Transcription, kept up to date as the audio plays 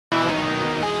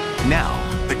Now,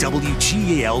 the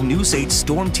WGAL News 8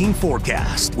 Storm Team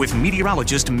Forecast with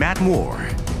meteorologist Matt Moore.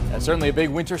 Certainly a big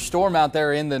winter storm out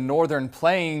there in the northern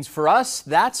plains. For us,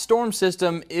 that storm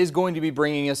system is going to be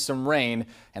bringing us some rain,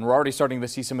 and we're already starting to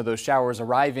see some of those showers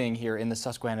arriving here in the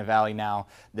Susquehanna Valley now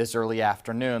this early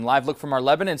afternoon. Live look from our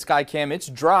Lebanon Skycam. It's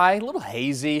dry, a little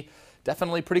hazy.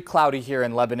 Definitely pretty cloudy here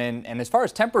in Lebanon, and as far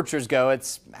as temperatures go,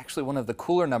 it's actually one of the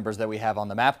cooler numbers that we have on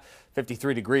the map.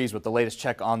 53 degrees with the latest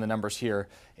check on the numbers here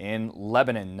in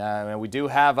Lebanon. We do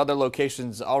have other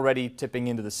locations already tipping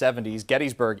into the 70s.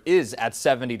 Gettysburg is at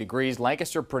 70 degrees.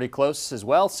 Lancaster pretty close as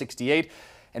well, 68.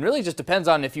 And really just depends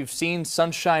on if you've seen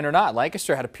sunshine or not.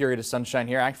 Lancaster had a period of sunshine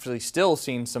here, actually still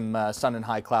seeing some sun and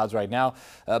high clouds right now.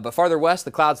 But farther west,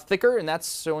 the clouds thicker, and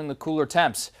that's showing the cooler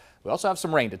temps. We also have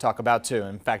some rain to talk about too.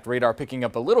 In fact, radar picking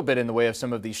up a little bit in the way of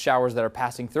some of these showers that are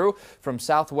passing through from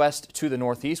southwest to the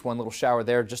northeast. One little shower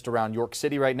there just around York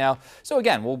City right now. So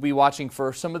again, we'll be watching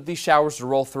for some of these showers to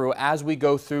roll through as we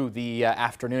go through the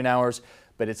afternoon hours.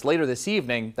 But it's later this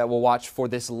evening that we'll watch for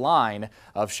this line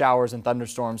of showers and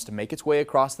thunderstorms to make its way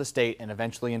across the state and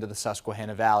eventually into the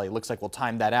Susquehanna Valley. Looks like we'll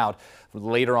time that out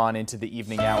later on into the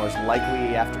evening hours,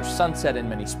 likely after sunset in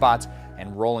many spots,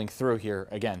 and rolling through here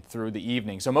again through the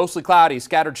evening. So mostly cloudy,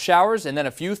 scattered showers, and then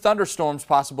a few thunderstorms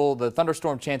possible. The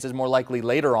thunderstorm chance is more likely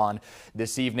later on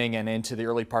this evening and into the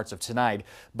early parts of tonight.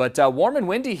 But warm and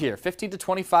windy here, 15 to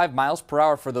 25 miles per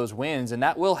hour for those winds, and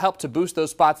that will help to boost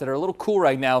those spots that are a little cool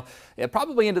right now.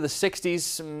 Probably into the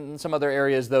 60s. Some other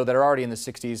areas, though, that are already in the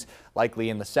 60s,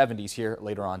 likely in the 70s here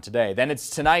later on today. Then it's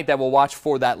tonight that we'll watch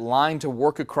for that line to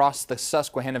work across the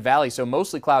Susquehanna Valley. So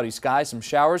mostly cloudy skies, some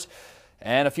showers,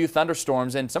 and a few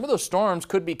thunderstorms, and some of those storms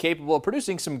could be capable of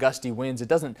producing some gusty winds. It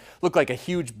doesn't look like a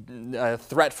huge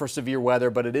threat for severe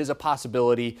weather, but it is a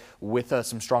possibility with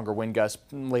some stronger wind gusts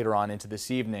later on into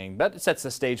this evening. But it sets the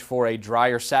stage for a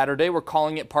drier Saturday. We're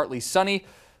calling it partly sunny,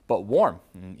 but warm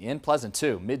and pleasant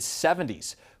too.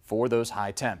 Mid-70s for those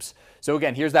high temps. So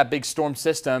again, here's that big storm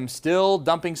system still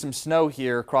dumping some snow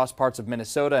here across parts of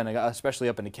Minnesota and especially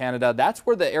up into Canada. That's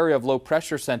where the area of low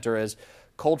pressure center is.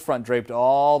 Cold front draped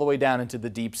all the way down into the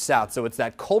deep south. So it's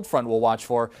that cold front we'll watch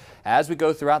for as we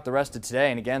go throughout the rest of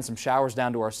today. And again, some showers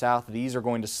down to our south. These are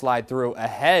going to slide through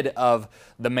ahead of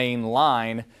the main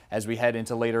line as we head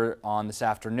into later on this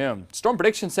afternoon. Storm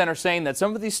Prediction Center saying that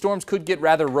some of these storms could get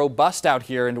rather robust out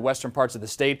here into western parts of the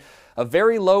state. A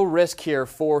very low risk here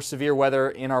for severe weather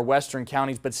in our western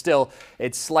counties, but still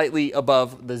it's slightly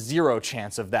above the 0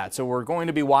 chance of that. So we're going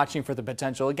to be watching for the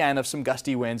potential again of some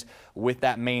gusty winds with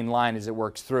that main line as it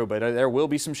works through. But there will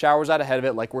be some showers out ahead of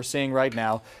it like we're seeing right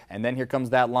now. And then here comes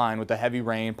that line with the heavy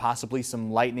rain, possibly some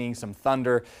lightning, some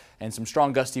thunder, and some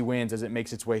strong gusty winds as it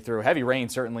makes its way through. Heavy rain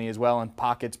certainly as well in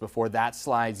pockets before that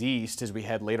slides east as we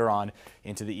head later on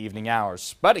into the evening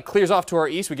hours. But it clears off to our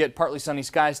east. We get partly sunny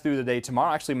skies through the day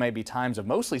tomorrow. Actually, maybe times of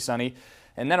mostly sunny.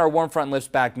 And then our warm front lifts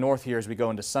back north here as we go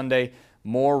into Sunday.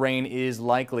 More rain is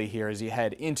likely here as you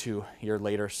head into your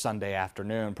later Sunday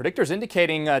afternoon. Predictors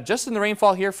indicating just in the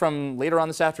rainfall here from later on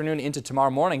this afternoon into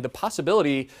tomorrow morning, the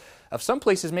possibility of some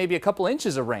places maybe a couple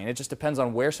inches of rain. It just depends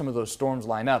on where some of those storms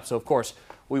line up. So, of course,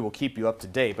 we will keep you up to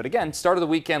date. But again, start of the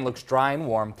weekend looks dry and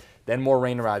warm. Then more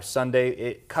rain arrives Sunday.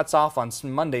 It cuts off on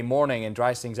Monday morning and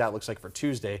dries things out, looks like, for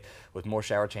Tuesday with more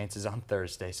shower chances on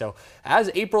Thursday. So as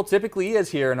April typically is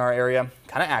here in our area,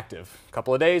 kind of active.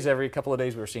 Every couple of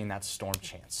days we're seeing that storm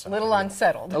chance. So, a little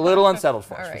unsettled. A little unsettled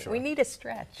for us, All right, for sure. we need a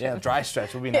stretch. Yeah, a dry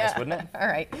stretch would be nice, wouldn't it? All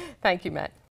right. Thank you, Matt.